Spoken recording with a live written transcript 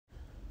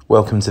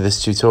Welcome to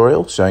this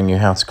tutorial showing you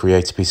how to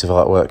create a piece of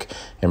artwork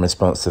in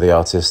response to the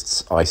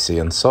artists Icy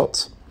and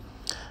Sot.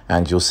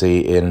 And you'll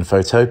see in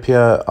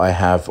Photopea I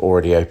have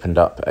already opened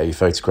up a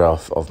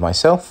photograph of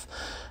myself,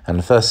 and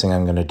the first thing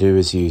I'm going to do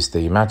is use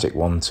the magic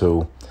wand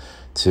tool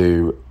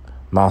to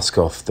mask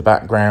off the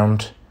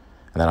background,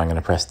 and then I'm going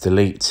to press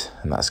delete,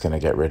 and that's going to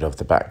get rid of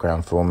the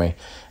background for me.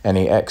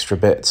 Any extra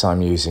bits,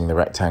 I'm using the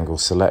rectangle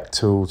select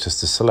tool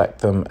just to select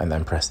them and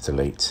then press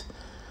delete.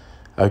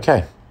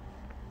 Okay.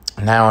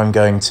 Now I'm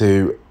going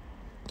to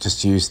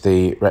just use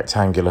the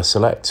rectangular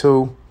select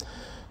tool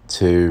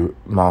to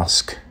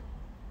mask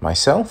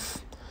myself,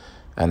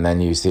 and then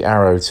use the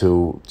arrow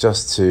tool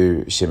just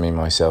to shimmy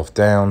myself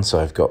down so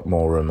I've got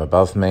more room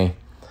above me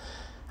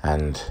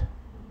and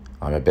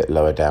I'm a bit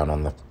lower down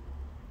on the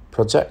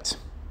project.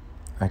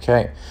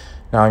 Okay,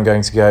 now I'm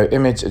going to go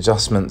image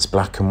adjustments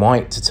black and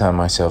white to turn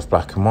myself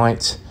black and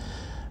white,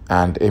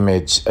 and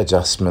image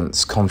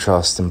adjustments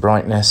contrast and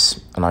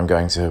brightness, and I'm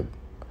going to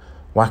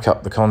whack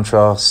up the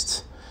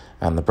contrast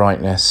and the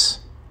brightness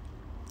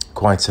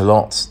quite a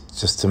lot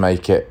just to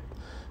make it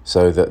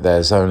so that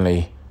there's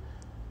only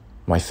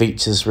my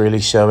features really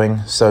showing,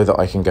 so that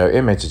I can go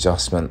image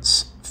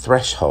adjustments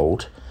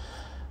threshold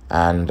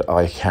and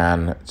I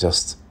can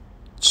just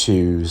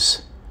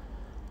choose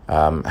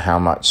how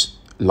much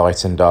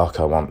light and dark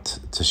I want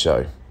to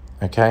show.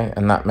 Okay,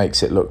 and that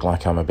makes it look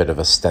like I'm a bit of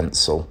a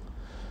stencil,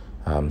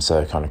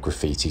 so kind of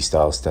graffiti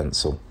style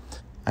stencil.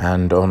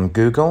 And on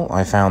Google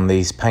I found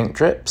these paint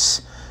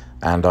drips,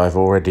 and I've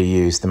already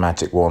used the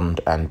magic wand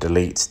and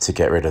delete to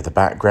get rid of the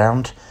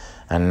background.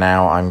 And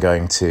now I'm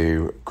going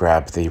to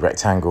grab the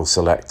rectangle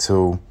select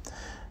tool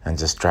and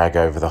just drag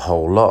over the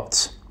whole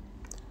lot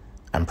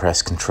and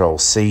press Ctrl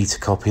C to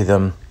copy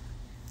them,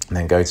 and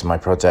then go to my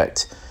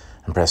project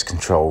and press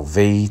Ctrl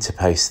V to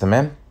paste them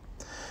in.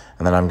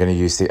 And then I'm going to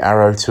use the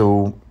arrow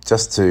tool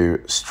just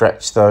to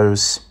stretch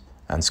those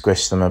and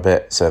squish them a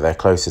bit so they're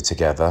closer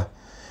together,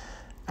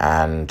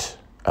 and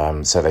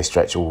so they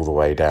stretch all the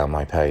way down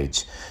my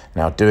page.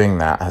 Now doing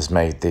that has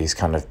made these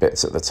kind of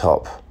bits at the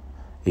top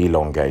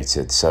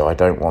elongated, so I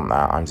don't want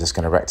that. I'm just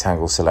going to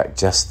rectangle select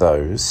just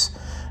those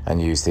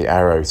and use the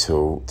arrow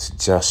tool to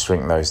just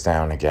shrink those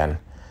down again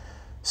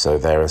so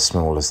they're as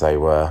small as they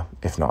were,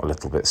 if not a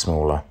little bit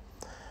smaller.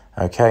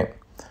 Okay,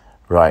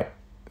 right,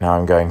 now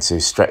I'm going to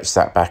stretch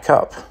that back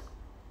up,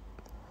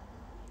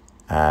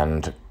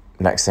 and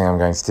next thing I'm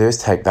going to do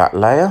is take that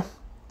layer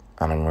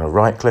and I'm going to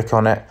right click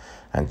on it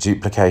and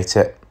duplicate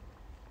it,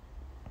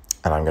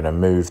 and I'm going to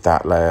move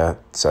that layer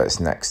so it's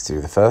next to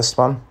the first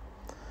one,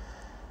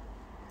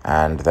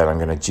 and then I'm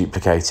going to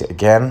duplicate it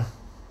again,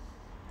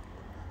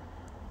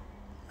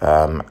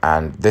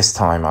 and this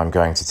time I'm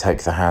going to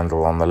take the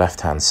handle on the left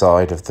hand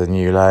side of the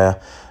new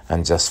layer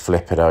and just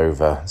flip it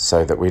over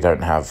so that we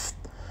don't have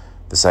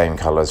the same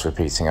colours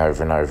repeating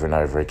over and over and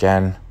over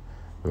again.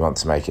 We want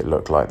to make it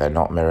look like they're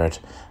not mirrored,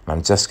 and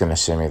I'm just going to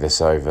shimmy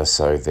this over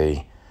so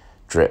the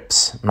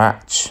drips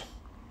match.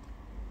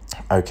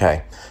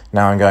 Okay,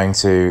 now I'm going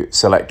to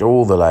select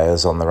all the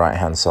layers on the right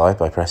hand side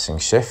by pressing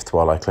shift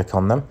while I click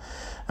on them,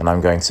 and I'm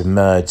going to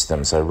merge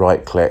them. So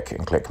right click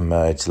and click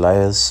merge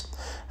layers,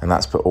 and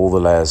that's put all the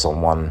layers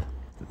on one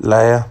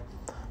layer.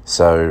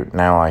 So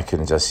now I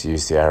can just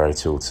use the arrow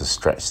tool to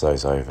stretch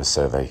those over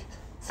so they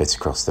fit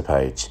across the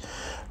page.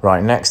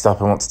 Right, next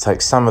up I want to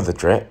take some of the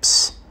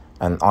drips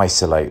and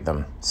isolate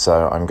them.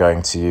 So I'm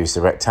going to use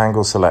the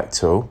rectangle select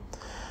tool,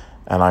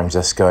 and I'm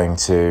just going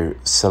to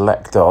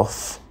select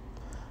off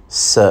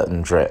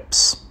certain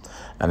drips,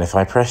 and if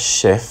I press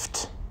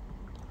shift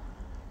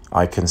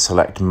I can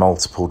select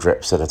multiple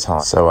drips at a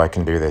time, so I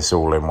can do this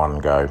all in one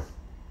go.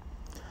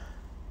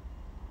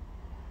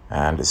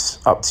 And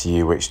it's up to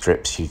you which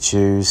drips you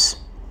choose.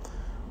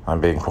 I'm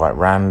being quite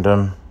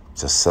random,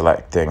 just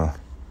selecting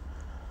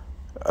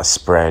a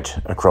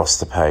spread across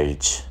the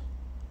page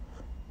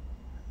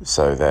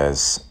so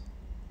there's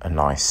a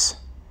nice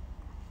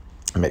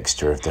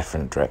mixture of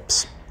different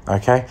drips.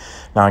 Okay,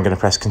 now I'm going to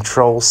press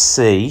Ctrl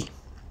C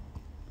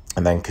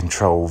and then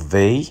Ctrl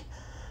V,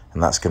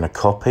 and that's going to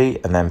copy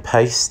and then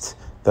paste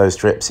those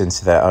drips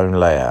into their own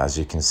layer, as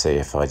you can see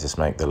if I just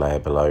make the layer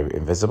below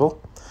invisible.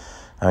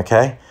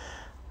 Okay,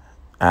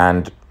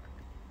 and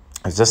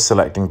I'm just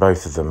selecting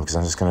both of them because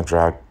I'm just going to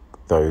drag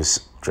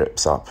those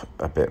drips up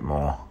a bit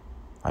more.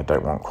 I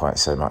don't want quite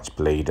so much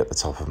bleed at the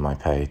top of my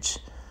page.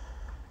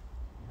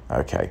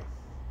 Okay,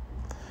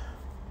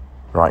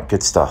 right,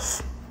 good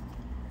stuff.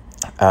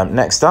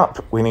 Next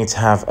up we need to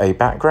have a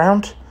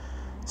background.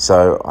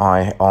 So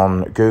I,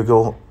 on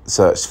Google,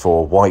 searched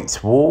for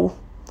white wall,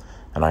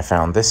 and I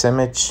found this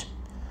image,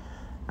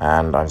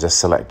 and I'm just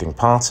selecting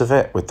part of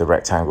it with the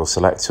rectangle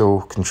select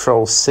tool,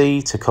 Ctrl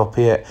C to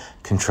copy it,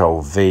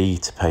 Ctrl V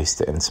to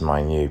paste it into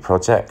my new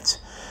project,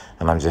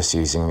 and I'm just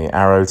using the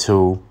arrow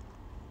tool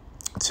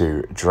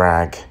to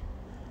drag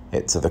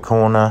it to the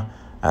corner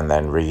and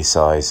then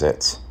resize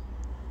it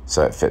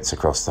so it fits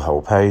across the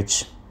whole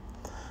page.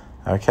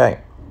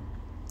 Okay.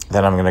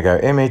 Then I'm going to go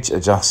image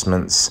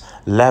adjustments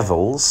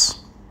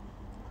levels,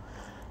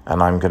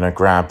 and I'm going to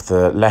grab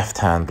the left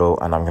handle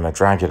and I'm going to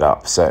drag it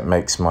up so it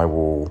makes my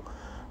wall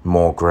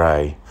more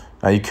grey.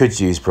 Now you could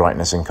use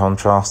brightness and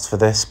contrast for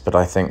this, but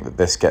I think that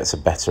this gets a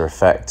better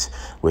effect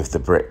with the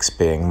bricks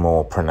being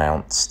more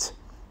pronounced.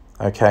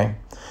 Okay,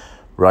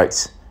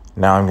 right,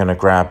 now I'm going to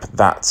grab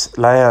that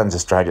layer and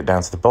just drag it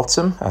down to the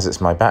bottom as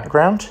it's my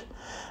background,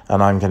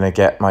 and I'm going to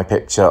get my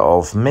picture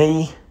of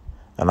me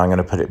and I'm going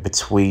to put it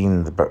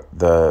between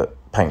the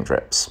paint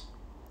drips.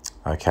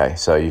 Okay,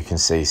 so you can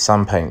see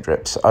some paint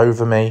drips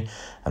over me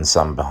and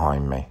some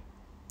behind me.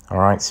 All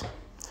right,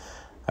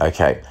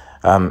 okay.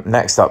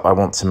 Next up, I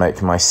want to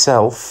make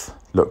myself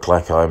look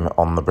like I'm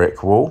on the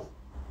brick wall.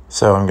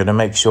 So I'm going to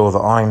make sure that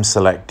I'm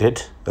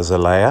selected as a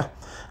layer,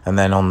 and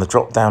then on the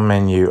drop down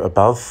menu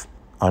above,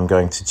 I'm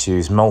going to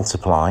choose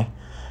multiply,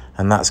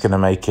 and that's going to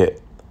make it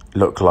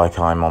look like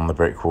I'm on the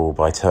brick wall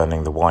by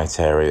turning the white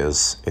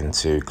areas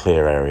into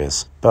clear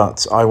areas.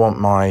 But I want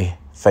my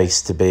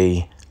face to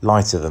be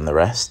lighter than the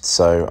rest,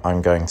 so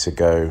I'm going to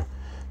go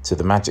to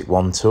the magic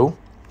wand tool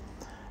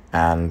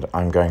and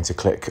I'm going to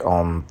click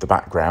on the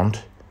background,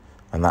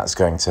 and that's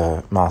going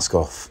to mask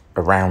off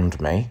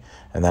around me,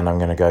 and then I'm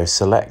going to go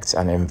select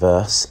and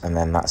inverse, and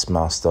then that's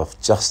masked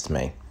off just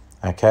me.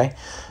 Okay,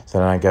 so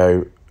then I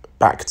go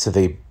back to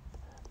the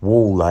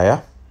wall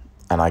layer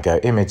and I go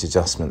image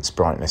adjustments,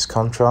 brightness,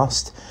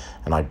 contrast,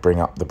 and I bring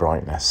up the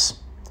brightness,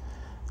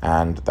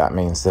 and that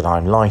means that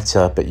I'm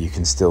lighter but you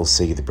can still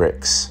see the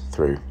bricks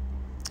through.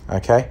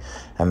 Okay,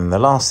 and then the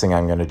last thing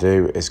I'm going to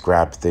do is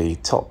grab the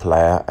top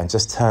layer and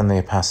just turn the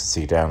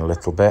opacity down a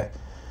little bit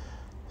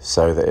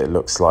so that it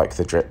looks like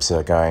the drips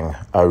are going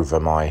over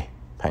my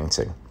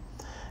painting.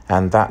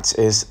 And that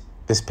is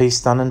this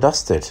piece done and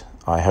dusted.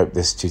 I hope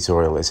this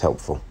tutorial is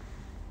helpful.